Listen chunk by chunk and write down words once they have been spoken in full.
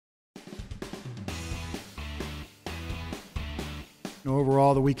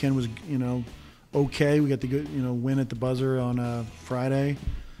Overall, the weekend was, okay. We got the good, win at the buzzer on Friday,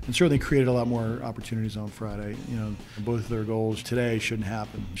 and certainly created a lot more opportunities on Friday. Both of their goals today shouldn't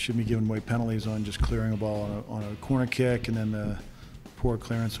happen. Shouldn't be giving away penalties on just clearing a ball on a corner kick, and then the poor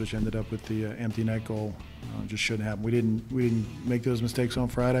clearance, which ended up with the empty net goal, just shouldn't happen. We didn't make those mistakes on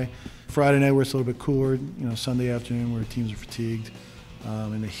Friday. Friday night we're a little bit cooler. Sunday afternoon where teams are fatigued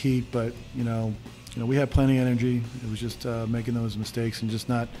in the heat, but we had plenty of energy. It was just making those mistakes and just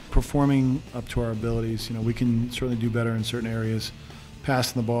not performing up to our abilities. We can certainly do better in certain areas,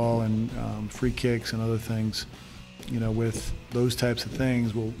 passing the ball and free kicks and other things. With those types of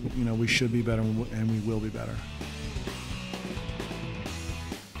things, we should be better and we will be better.